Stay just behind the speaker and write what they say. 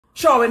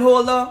Showing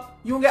holder,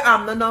 you get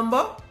Amna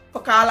number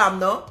for call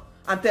Amna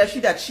and tell she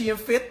that she ain't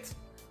fit.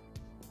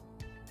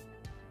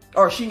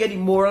 Or she get the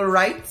moral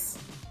rights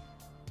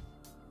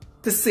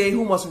to say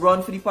who must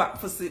run for the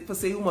for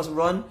say who must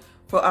run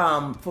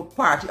for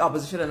party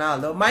opposition and all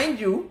that. Mind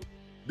you,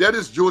 there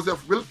is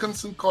Joseph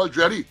Wilkinson called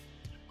DREDDY.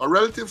 A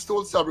relative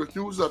told Sabbath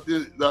News that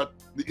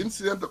the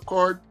incident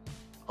occurred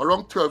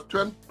around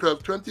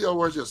 12:20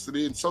 hours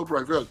yesterday in South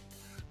Rifle,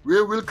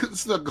 where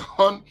Wilkinson had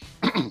gone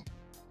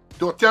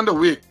to attend a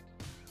wake.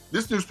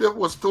 This newspaper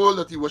was told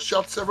that he was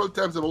shot several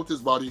times about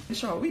his body.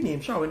 Sure, we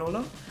name, sure, we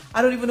know.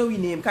 I don't even know we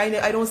name.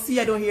 Kinda, I don't see,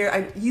 I don't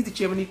hear. He's the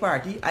chairman of the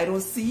party. I don't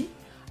see,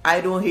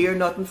 I don't hear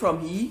nothing from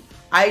he.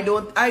 I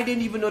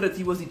didn't even know that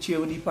he was the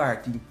chairman of the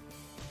party.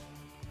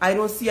 I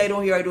don't see, I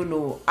don't hear, I don't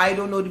know. I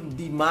don't know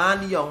the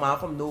man, the young man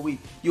from Norway.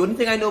 The only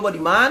thing I know about the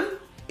man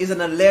is an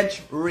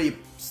alleged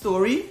rape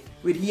story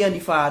with he and the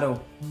father.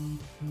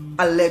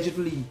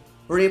 Allegedly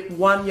raped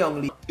one young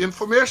lady.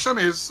 Information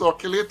is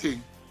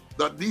circulating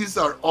that these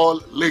are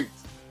all linked.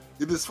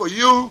 It is for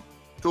you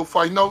to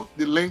find out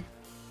the link,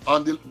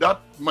 and that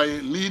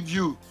might lead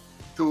you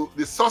to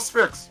the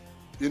suspects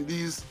in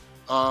these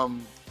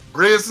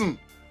brazen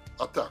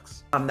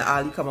attacks. The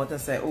Ali come out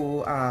and say,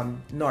 oh,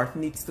 North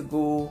needs to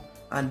go,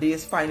 and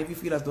this fine if you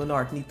feel as though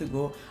North need to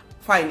go.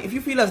 Fine if you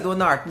feel as though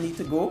North need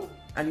to go,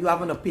 and you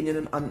have an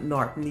opinion on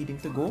North needing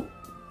to go.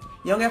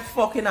 You don't get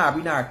fucking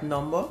Arby North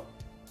number.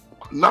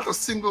 Not a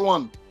single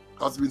one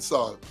has been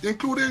solved,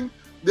 including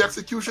the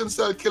execution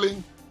cell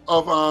killing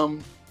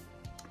of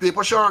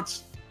paper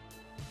shorts.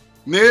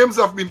 Names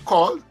have been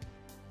called,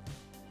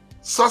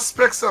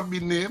 suspects have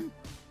been named,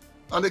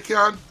 and they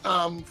can't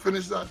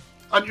finish that.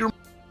 And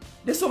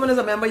this woman is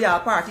a member of your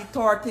party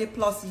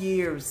 30+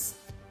 years.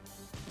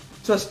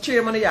 So as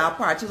chairman of your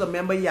party, she's a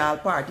member of your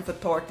party for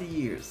 30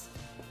 years.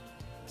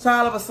 So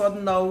all of a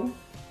sudden now,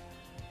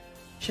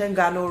 she ain't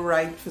got no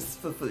right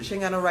she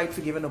ain't got no right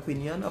to give an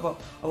opinion of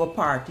a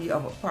party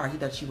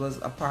that she was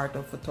a part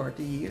of for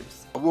 30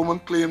 years. A woman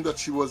claimed that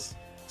she was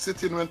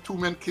sitting when two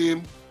men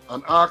came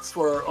and asked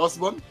for her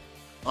husband,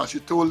 and she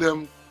told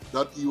them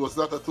that he was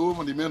not at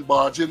home, and the men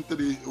barged into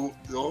the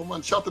home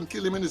and shot and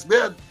killed him in his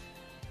bed.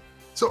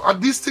 So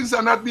these things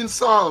are not being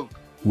solved.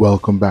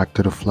 Welcome back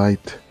to the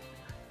flight.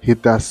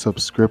 Hit that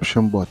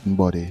subscription button,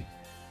 buddy,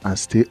 and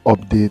stay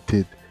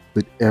updated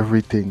with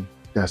everything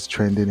that's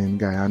trending in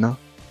Guyana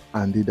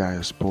and the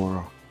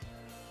diaspora.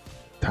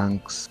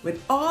 Thanks.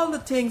 With all the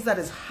things that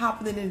is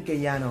happening in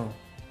Guyana,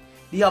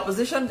 the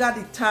opposition got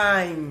the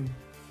time.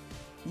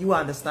 You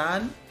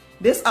understand?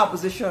 This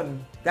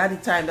opposition got the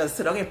time to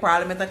sit down in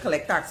parliament and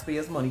collect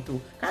taxpayers' money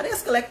too. Can they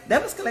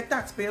collect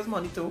taxpayers'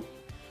 money too?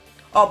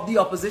 The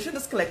opposition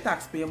just collect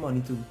taxpayer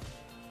money too.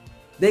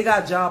 They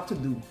got a job to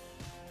do.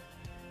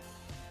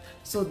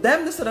 So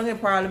them just sit down in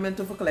parliament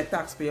to collect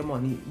taxpayer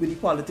money with the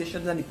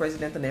politicians and the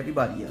president and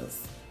everybody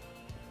else.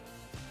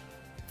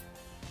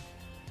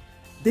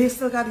 They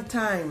still got the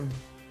time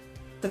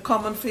to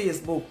come on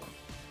Facebook,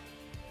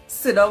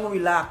 sit down,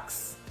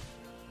 relax,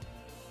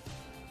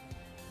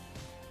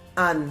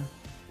 and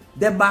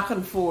they're back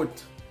and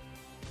forth,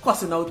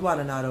 cussing out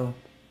one another.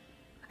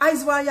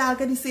 Is why y'all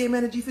get the same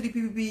energy for the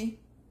PPP.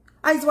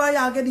 Is why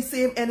y'all get the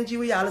same energy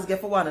we y'all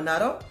get for one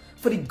another,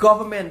 for the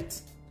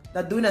government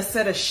that doing a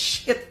set of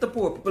shit to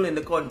poor people in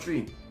the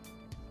country.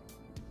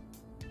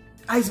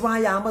 Is why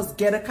y'all must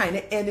get a kind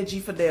of energy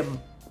for them.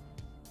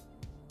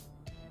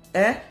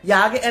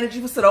 Y'all get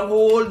energy for sit down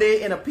whole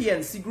day in a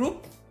PNC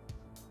group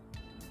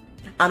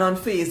and on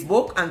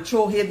Facebook and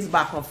throw heads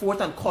back and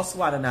forth and cuss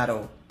one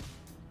another.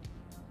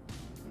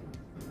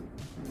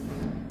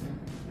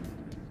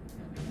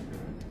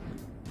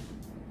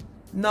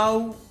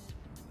 Now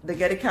they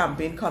get a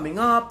campaign coming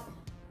up.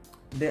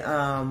 They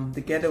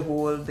get a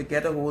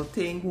whole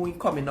thing. Who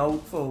coming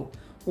out for?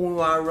 Who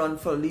want to run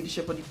for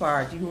leadership of the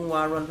party? Who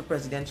want to run for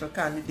presidential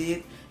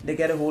candidate? They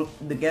get the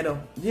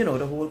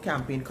whole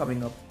campaign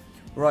coming up.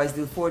 Royce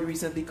Dilford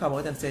recently come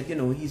out and said, you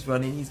know, he's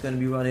going to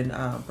be running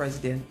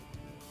president.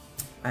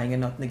 I ain't got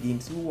nothing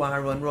against who want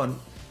to run.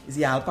 It's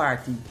the all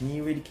party. You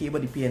ain't really care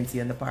about the PNC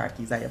and the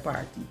party. It's your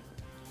party.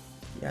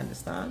 You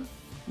understand?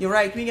 You're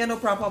right. We ain't no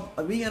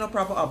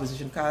proper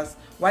opposition, because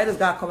why does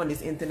God come on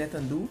this internet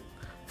and do?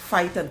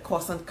 Fight and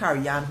cuss and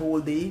carry on whole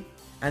day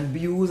and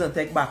abuse and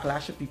take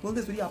backlash of people?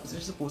 This is what the opposition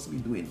is supposed to be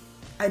doing.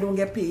 I don't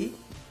get paid.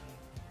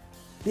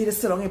 They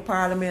just sit down in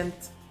parliament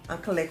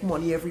and collect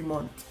money every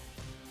month.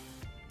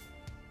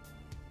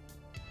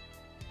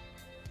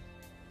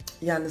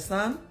 You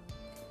understand?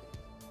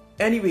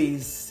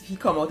 Anyways, he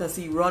come out and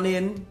see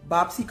running.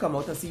 Babs, he come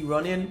out and see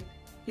running.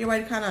 Here why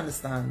you can't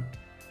understand.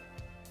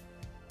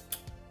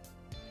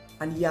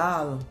 And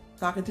y'all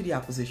talking to the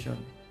opposition.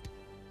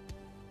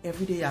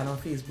 Every day y'all on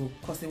Facebook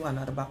cussing one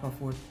another back and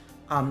forth.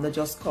 Not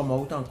just come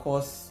out and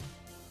cuss.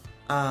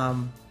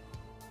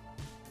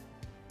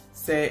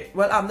 Say,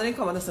 well, I'm not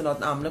come out and say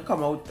nothing. I'm not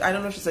come out. I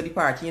don't know if she said the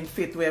party ain't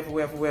fit,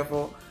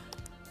 wherever.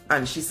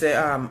 And she said,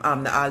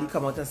 the Ali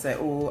come out and say,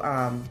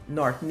 oh,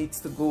 North needs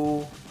to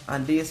go.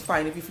 And this,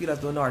 fine if you feel as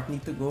though North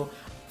need to go.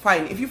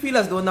 Fine if you feel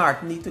as though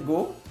North need to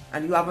go.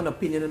 and you have an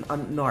opinion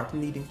on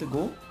Norton needing to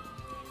go.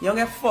 You don't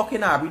get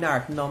fucking Aubrey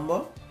Norton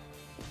number.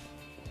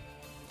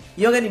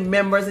 You don't get the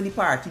members in the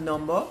party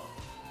number.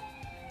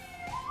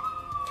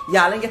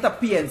 Y'all don't get a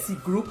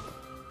PNC group.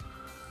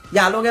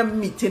 Y'all don't get a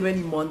meeting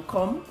when the month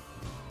come.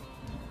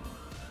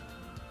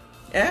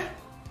 Eh?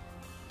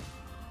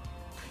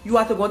 You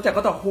have to go and check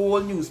out a whole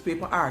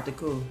newspaper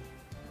article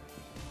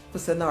for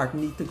say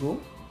Norton need to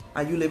go,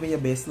 and you living your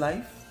best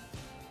life.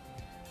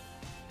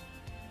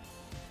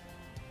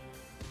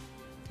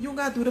 You don't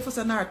gotta do that for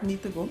say Norton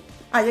need to go.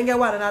 And you get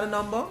one another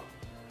number.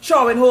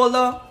 Showing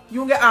holder,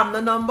 you get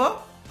Amna number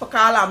for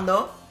call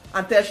Amna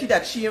and tell she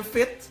that she ain't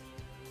fit.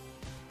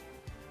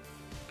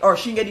 Or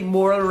she get the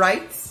moral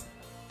rights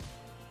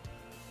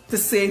to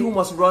say who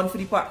must run for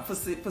the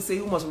for say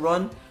who must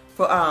run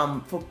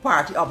for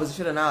party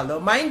opposition and all that.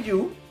 Mind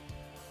you,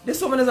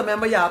 this woman is a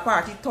member of your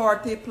party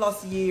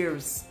 30+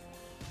 years.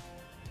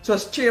 So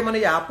as chairman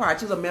of your party,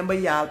 she's a member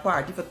of your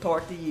party for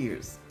 30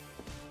 years.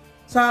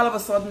 So all of a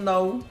sudden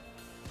now,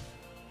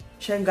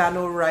 she ain't got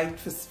no right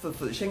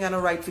she ain't got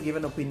no right to give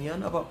an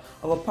opinion of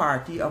a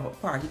party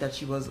that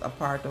she was a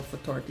part of for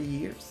 30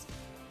 years.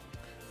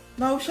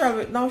 Now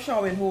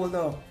Shawin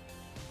holder.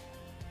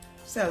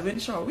 Selwyn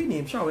Shaw, we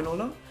name Shawin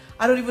holder.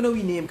 I don't even know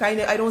we name.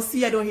 Kinda I don't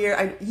see, I don't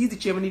hear. He's the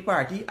chairman of the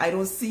party. I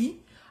don't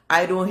see,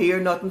 I don't hear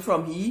nothing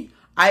from he.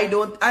 I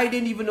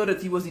didn't even know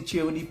that he was the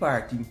chairman of the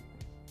party.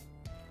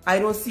 I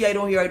don't see, I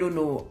don't hear, I don't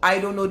know. I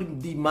don't know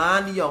the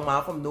man, the young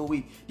man from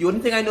Norway. The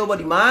only thing I know about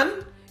the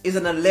man is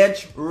an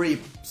alleged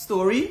rape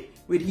story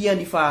with he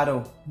and the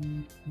father.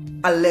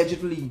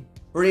 Allegedly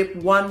raped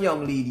one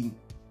young lady.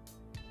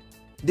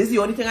 This is the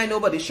only thing I know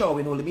about the show.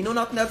 We know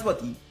nothing else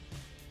but he.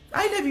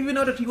 I never even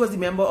know that he was the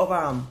member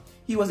of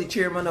he was the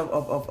chairman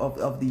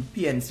of the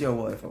PNC or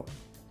whatever.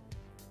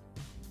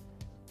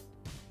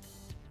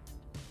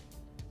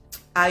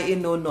 I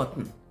ain't know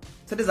nothing.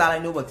 So this is all I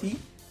know about he.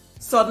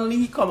 Suddenly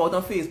he come out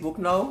on Facebook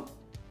now,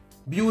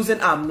 abusing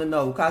Amna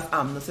now, because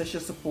Amna says she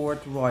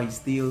support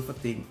Roysdale for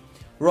thing.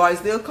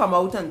 Roysdale come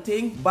out and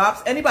think,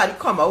 Babs, anybody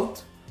come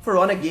out for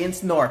run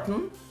against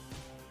Norton,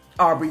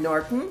 Aubrey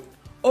Norton?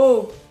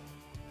 Oh,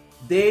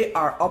 they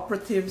are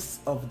operatives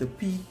of the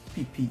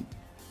PPP.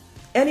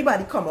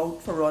 Anybody come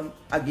out for run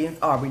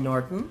against Aubrey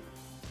Norton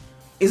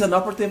is an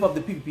operative of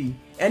the PPP.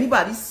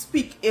 Anybody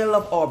speak ill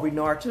of Aubrey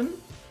Norton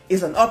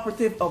is an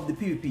operative of the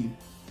PPP.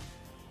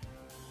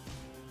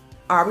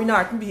 Aubrey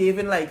Norton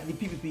behaving like the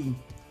PPP.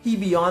 He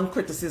beyond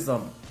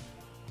criticism.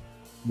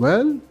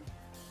 Well,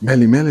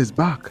 Melly Mel is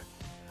back.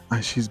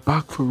 And she's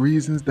back for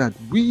reasons that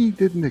we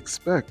didn't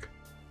expect.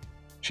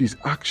 She's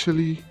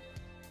actually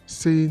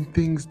saying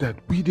things that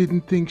we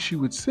didn't think she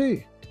would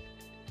say.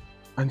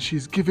 And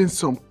she's giving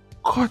some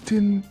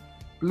cutting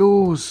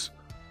blows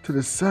to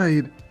the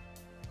side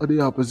of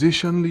the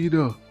opposition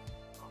leader.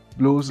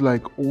 Blows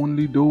like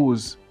only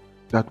those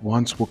that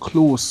once were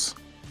close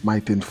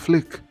might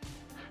inflict.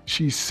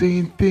 She's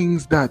saying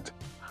things that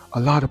a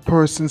lot of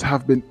persons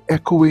have been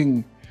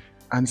echoing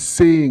and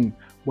saying,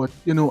 but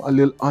you know, a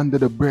little under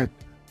the breath.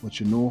 But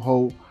you know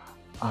how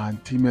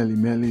Auntie Melly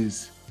Mel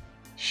is.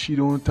 She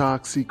don't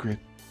talk secret.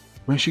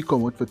 When she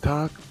come out for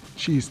talk,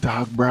 she's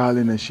talk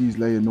brawling and she's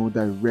like, you know,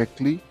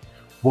 directly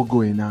what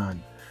going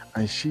on.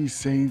 And she's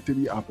saying to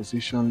the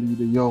opposition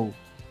leader, yo,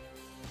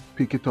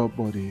 pick it up,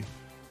 buddy.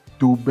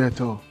 Do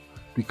better.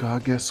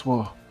 Because guess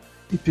what?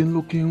 It ain't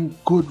looking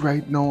good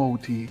right now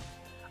out here.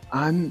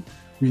 And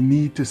we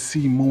need to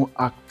see more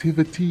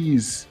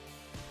activities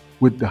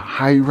with the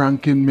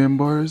high-ranking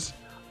members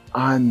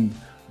and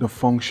the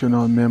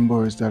functional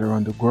members that are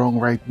on the ground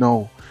right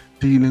now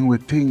dealing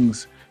with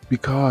things,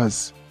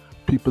 because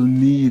people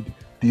need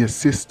the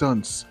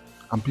assistance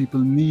and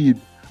people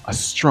need a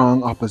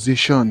strong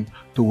opposition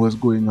to what's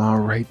going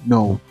on right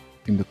now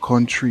in the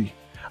country.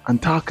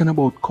 And talking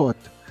about cut,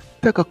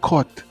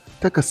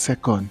 take a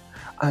second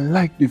and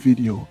like the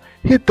video,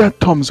 hit that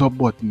thumbs up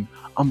button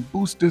and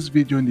boost this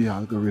video in the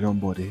algorithm,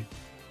 buddy.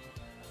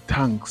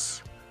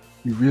 Thanks,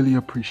 we really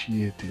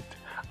appreciate it.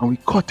 And we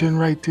cutting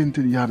right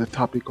into the other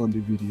topic on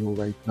the video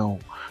right now,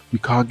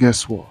 because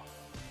guess what?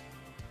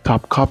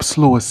 Top Cop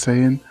SLOWE is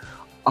saying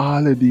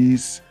all of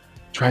these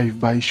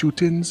drive-by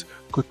shootings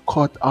could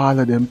cut all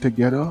of them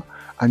together,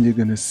 and you're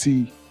gonna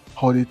see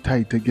how they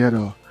tie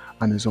together.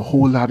 And there's a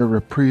whole lot of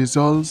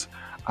reprisals,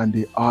 and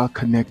they are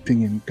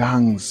connecting in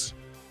gangs.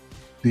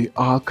 They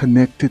are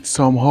connected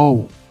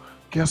somehow.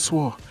 Guess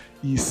what?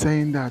 He's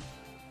saying that,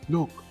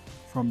 look,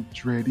 from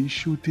DREDDY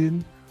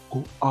shooting,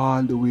 go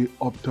all the way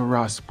up to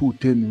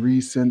Rasputin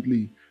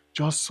recently.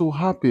 Just so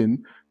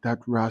happened that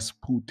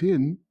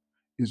Rasputin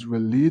is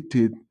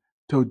related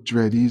to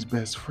DREDDY's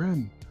best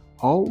friend.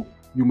 How?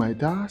 You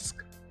might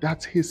ask.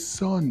 That's his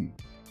son.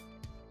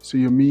 So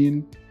you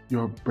mean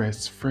your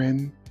best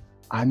friend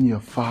and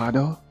your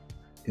father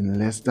in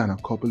less than a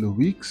couple of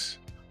weeks?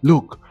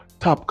 Look,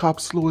 Top Cop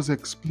SLOWE is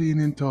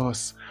explaining to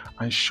us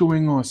and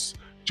showing us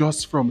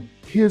just from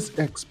his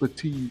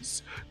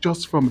expertise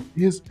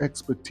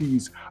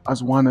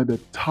as one of the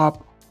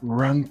top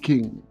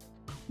ranking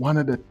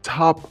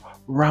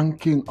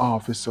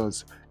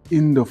officers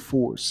in the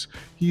force.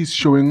 He's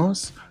showing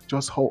us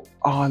just how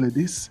all of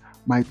this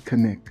might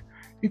connect.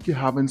 If you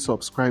haven't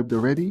subscribed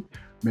already,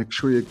 make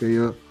sure you get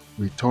your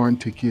return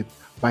ticket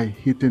by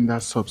hitting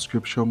that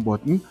subscription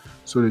button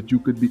so that you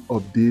could be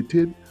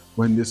updated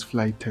when this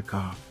flight take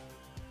off.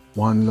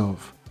 One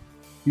love.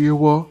 Here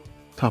what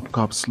Top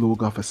Cop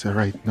SLOWE officer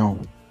right now.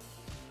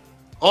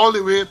 All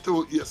the way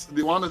to, yes,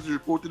 the one that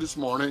reported this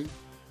morning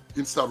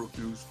in Starbuck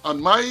News.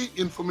 And my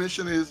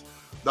information is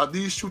that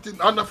these shootings,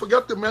 and I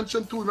forgot to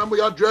mention too, remember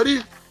you had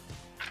DREDDY?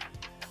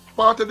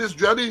 Part of this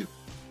DREDDY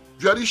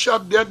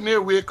shot dead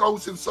near Wake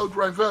House in South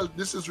Rifle.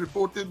 This is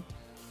reported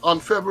on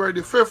February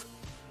the 5th.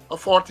 A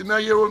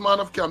 49-year-old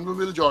man of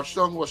Campbellville,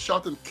 Georgetown, was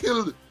shot and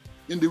killed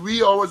in the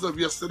wee hours of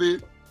yesterday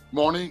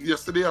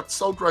at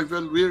South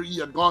Rifle, where he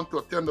had gone to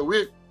attend a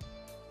wake.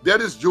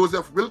 That is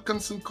Joseph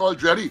Wilkinson, called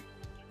DREDDY.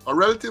 A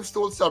relative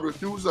told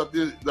Starbuck News that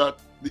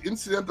the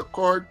incident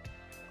occurred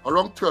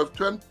around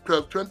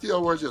 12:20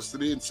 hours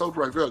yesterday in South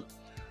Rifle,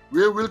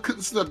 where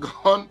Wilkinson had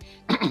gone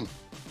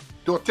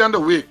to attend a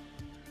wake.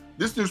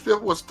 This newspaper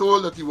was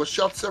told that he was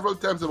shot several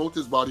times about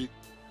his body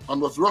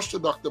and was rushed to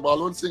Dr.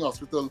 Balwant Singh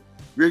Hospital,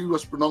 where he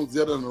was pronounced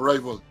dead on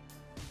arrival.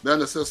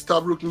 Then it says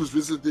Starbuck News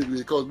visited the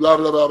vehicle, blah,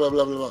 blah, blah, blah,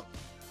 blah, blah.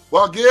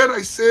 Well, again,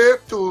 I say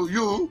to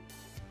you,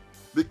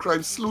 the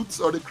crime sleuths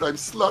or the crime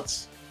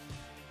sluts,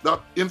 that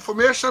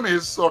information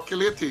is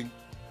circulating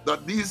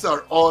that these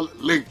are all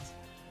linked.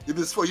 It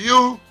is for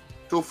you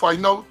to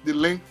find out the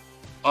link,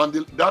 and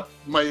that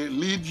might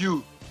lead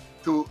you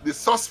to the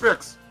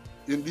suspects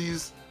in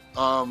these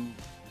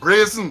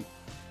brazen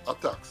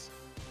attacks.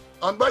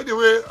 And by the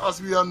way, as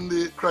we are on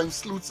the crime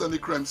sleuths and the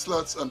crime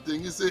sluts and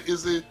things,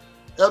 is the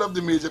head of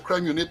the major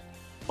crime unit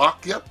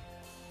back yet?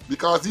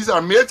 Because these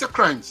are major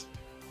crimes.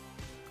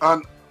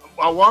 And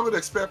one would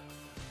expect,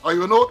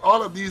 you know,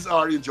 all of these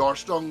are in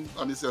Georgetown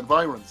and its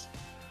environs.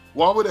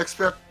 One would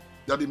expect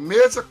that the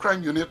major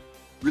crime unit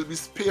will be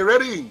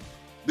spearheading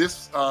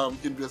this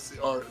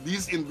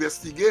these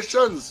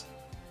investigations.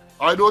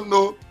 I don't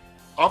know,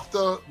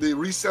 after the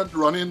recent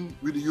run-in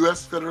with the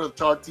U.S. federal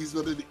authorities,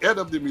 whether the head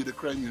of the major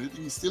crime unit,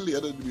 he's still the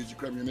head of the major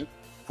crime unit,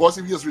 first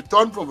if he has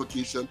returned from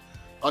vacation,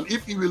 and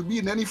if he will be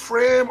in any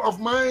frame of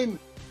mind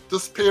to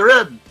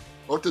spearhead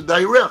or to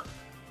direct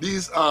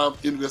these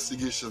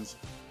investigations.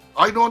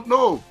 I don't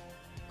know.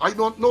 I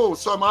don't know.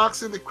 So I'm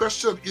asking the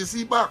question, is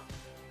he back?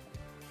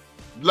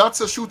 Lots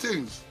of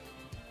shootings.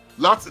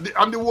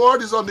 And the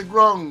word is on the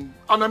ground.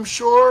 And I'm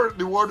sure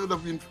the word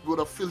would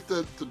have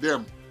filtered to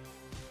them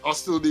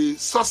as to the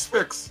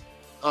suspects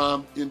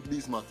in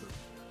these matters.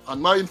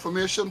 And my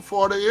information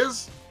further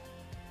is,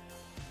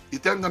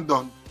 it ain't gonna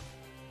done.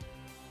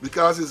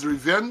 Because it's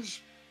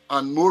revenge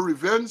and more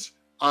revenge,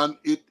 and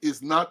it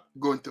is not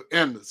going to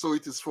end. So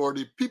it is for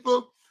the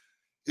people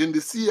in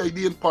the CID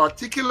in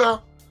particular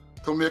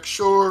to make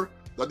sure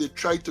that they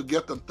try to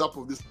get on top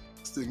of this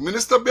thing.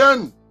 Minister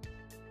Ben,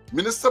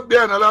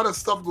 a lot of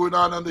stuff going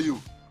on under you.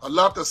 A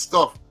lot of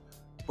stuff.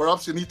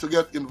 Perhaps you need to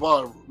get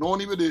involved. Not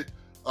only with the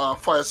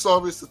fire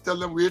service to tell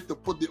them where to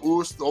put the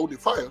hose to out the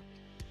fire,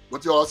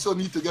 but you also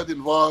need to get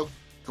involved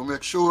to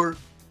make sure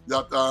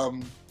that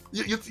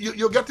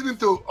you're getting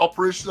into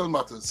operational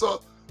matters.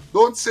 So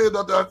don't say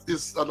that that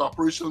is an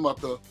operational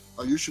matter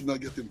and you should not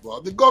get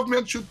involved. The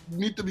government should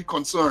need to be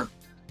concerned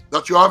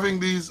that you're having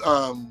these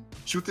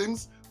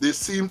shootings. They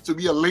seem to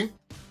be a link,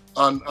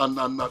 and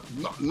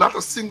not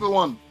a single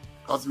one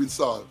has been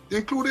solved,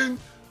 including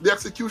the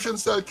execution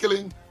style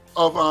killing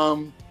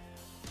of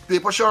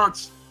Paper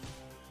Shorts.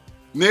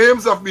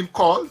 Names have been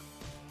called,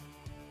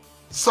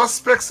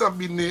 suspects have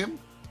been named,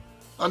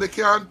 and they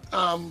can't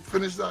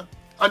finish that.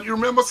 And you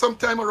remember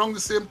sometime around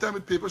the same time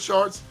with Paper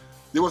Shorts,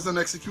 there was an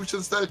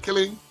execution style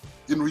killing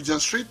in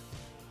Regent Street.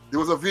 There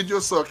was a video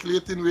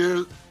circulating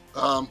where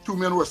two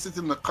men were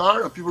sitting in a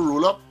car and people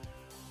roll up,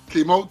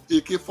 came out,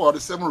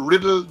 AK-47,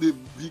 riddled the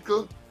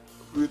vehicle.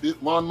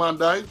 One man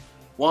died,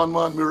 one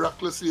man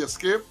miraculously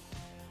escaped.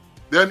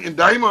 Then in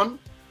Diamond,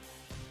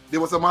 there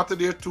was a matter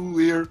there too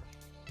where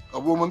a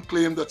woman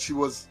claimed that she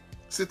was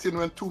sitting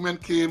when two men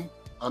came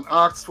and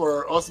asked for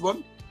her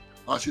husband,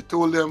 and she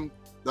told them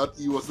that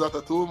he was not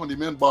at home, and the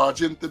men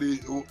barged into the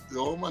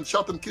home and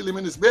shot and killed him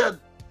in his bed.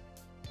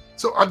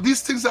 So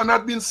these things are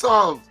not being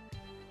solved.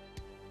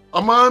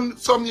 A man,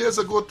 some years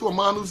ago, to a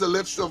man who's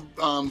alleged to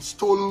have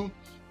stolen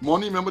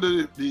money. Remember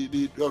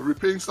they were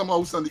repairing some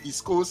house on the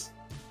East Coast,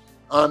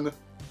 and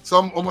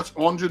how much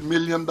 $100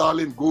 million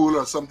in gold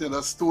or something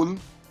that's stolen.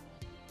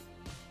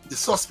 The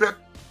suspect,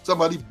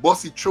 somebody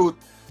bust his throat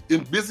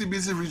in busy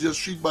Regent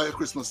Street by a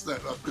Christmas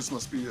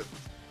period.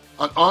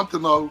 And until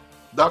now,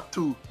 that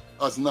too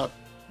has not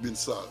been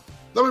solved.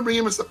 Let me bring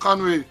in Mr.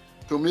 Conway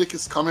to make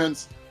his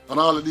comments on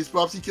all of these.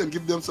 Perhaps he can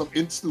give them some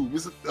hints too.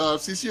 Mr.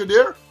 CC, you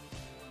there?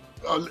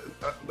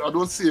 I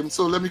don't see him,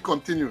 so let me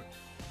continue.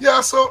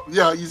 Yeah, so,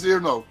 yeah, he's here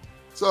now.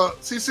 So,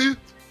 CC,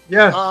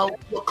 yeah,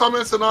 your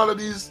comments on all of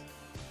these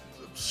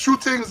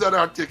shootings that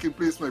are taking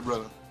place, my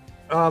brother.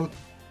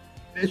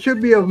 It should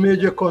be of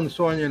major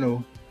concern, you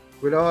know,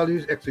 with all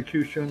these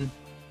execution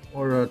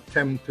or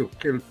attempt to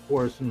kill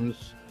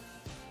persons.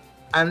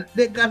 And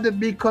they got to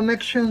be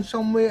connection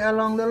somewhere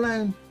along the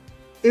line.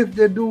 If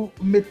they do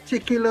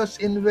meticulous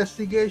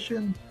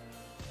investigation,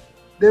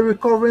 they're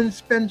recovering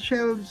spent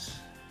shells.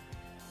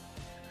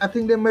 I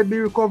think they might be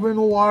recovering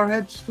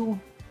warheads too.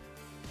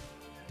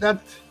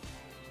 That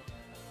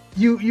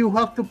you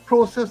have to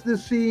process the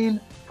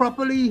scene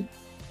properly.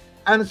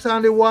 And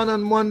Sunday one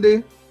on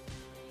Monday,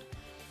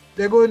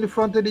 they go in the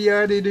front of the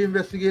yard, they do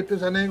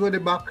investigators, and then go to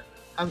the back,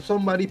 and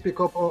somebody pick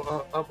up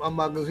a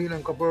magazine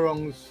and couple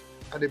rounds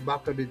at the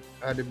back of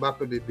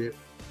the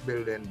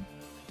building.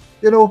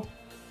 You know,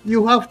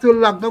 you have to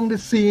lock down the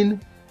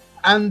scene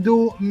and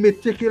do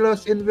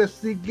meticulous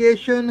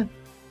investigation.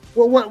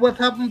 What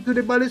happened to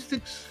the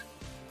ballistics?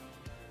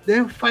 They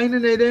ain't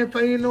finding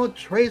no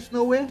trace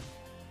nowhere.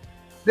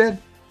 They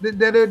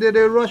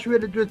rush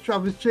with the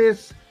Travis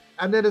Chase,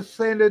 and then they're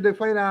saying that they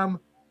find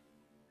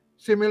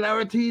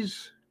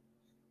similarities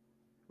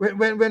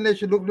when they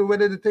should look to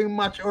whether the thing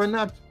match or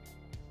not.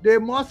 There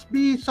must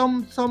be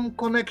some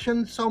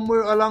connection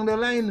somewhere along the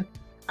line,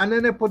 and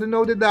then they're putting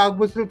out the dog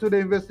whistle to the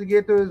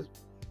investigators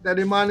that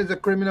the man is a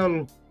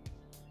criminal,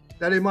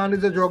 that the man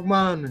is a drug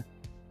man,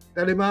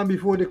 that the man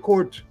before the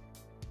court.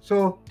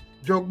 So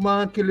drug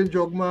man killing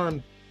drug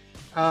man,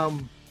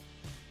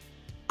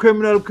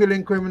 criminal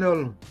killing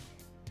criminal.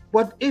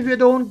 But if you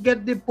don't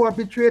get the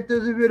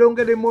perpetrators, if you don't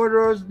get the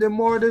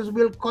murders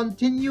will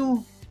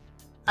continue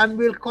and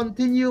will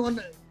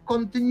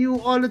continue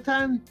all the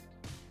time.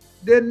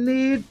 They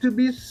need to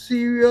be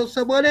serious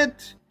about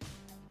it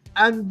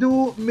and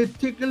do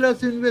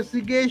meticulous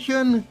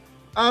investigation.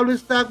 I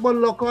always talk about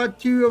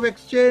Lockhart theory of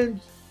exchange.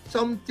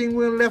 Something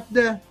will left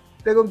there.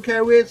 They're going to carry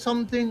away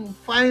something,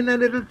 find a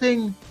little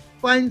thing,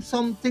 find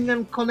something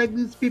and connect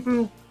these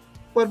people.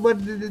 But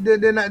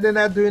they're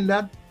not doing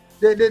that.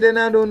 They're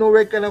not doing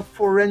no kind of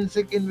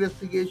forensic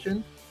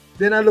investigation.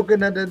 They're not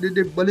looking at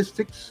the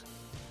ballistics.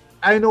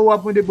 I know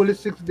what with the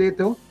ballistics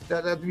data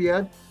that we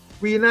had.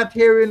 We're not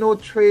hearing no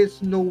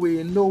trace, no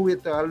way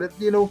at all.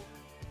 You know,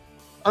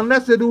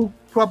 unless they do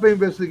proper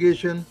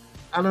investigation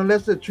and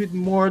unless they treat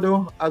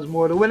murder as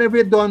murder. Whenever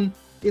it's done,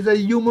 it's a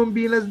human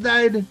being has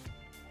died.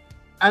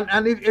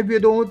 And if you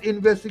don't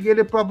investigate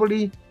it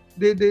properly,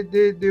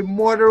 the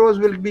murderers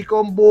will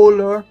become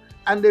bolder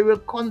and they will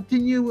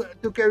continue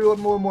to carry out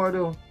more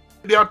murder.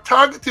 They are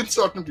targeting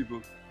certain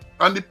people,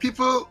 and the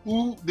people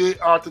who they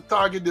are to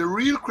target, the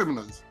real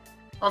criminals,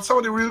 and some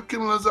of the real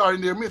criminals are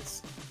in their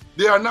midst.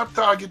 They are not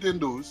targeting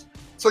those.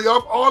 So you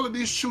have all of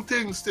these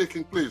shootings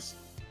taking place,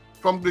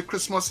 from the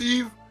Christmas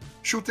Eve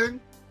shooting,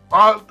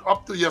 all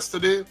up to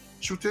yesterday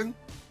shooting.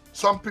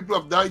 Some people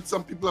have died,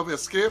 some people have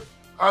escaped,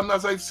 and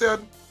as I've said,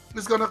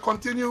 it's going to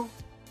continue.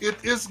 It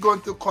is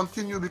going to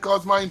continue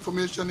because my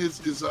information is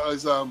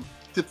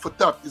tit for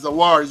tat, is a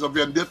war, is a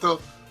vendetta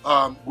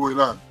going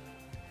on.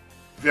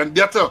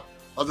 Vendetta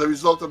as a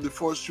result of the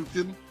first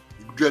shooting,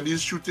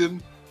 DREDDY's shooting,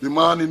 the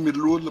man in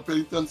Middle Road, the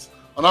penitents,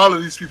 and all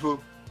of these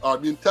people are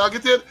being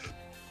targeted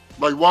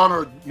by one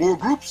or more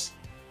groups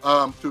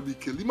to be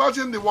killed.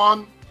 Imagine the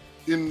one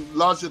in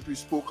Lodge that we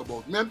spoke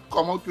about. Men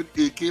come out with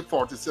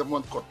AK-47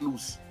 and cut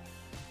loose.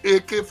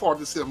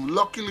 AK-47.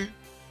 Luckily,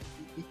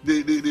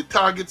 the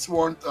targets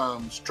weren't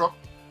struck,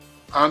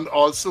 and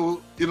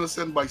also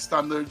innocent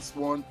bystanders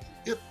weren't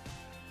hit.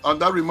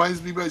 And that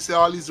reminds me, when I say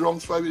all these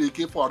wrongs fly with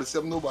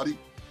AK-47, nobody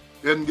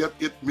can get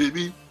it.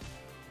 Maybe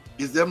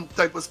it's them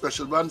type of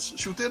special branch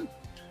shooting.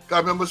 I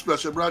remember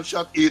special branch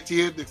shot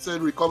 88. They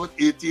said recovered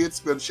 88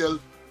 spent shell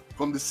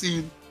from the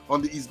scene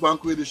on the East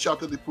Bank where they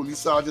shot at the police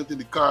sergeant in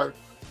the car,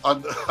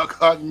 and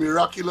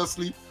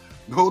miraculously,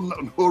 no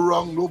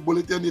wrong, no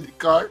bullet in the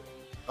car,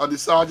 and the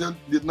sergeant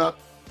did not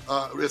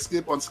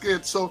escape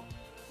unscathed. So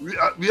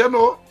we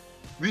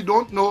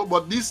don't know,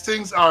 but these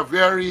things are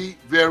very,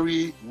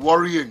 very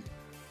worrying.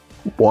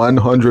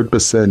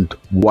 100%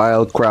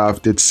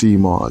 wildcrafted sea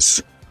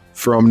moss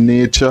from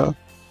nature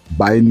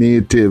by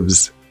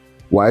natives.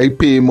 Why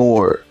pay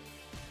more?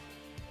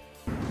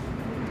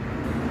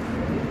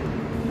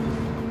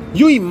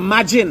 You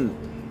imagine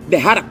they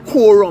had a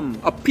quorum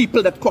of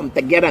people that come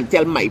together and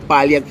tell my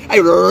pal, I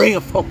ring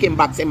a fucking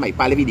back saying my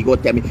pal, if he go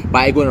tell me, but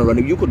I going to run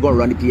it, you could go and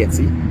run the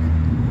PNC.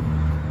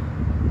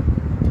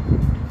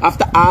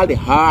 After all the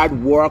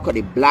hard work of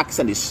the blacks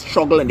and the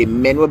struggle and the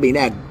men were being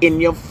there, in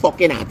your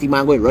fucking auntie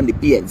man going to run the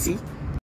PNC.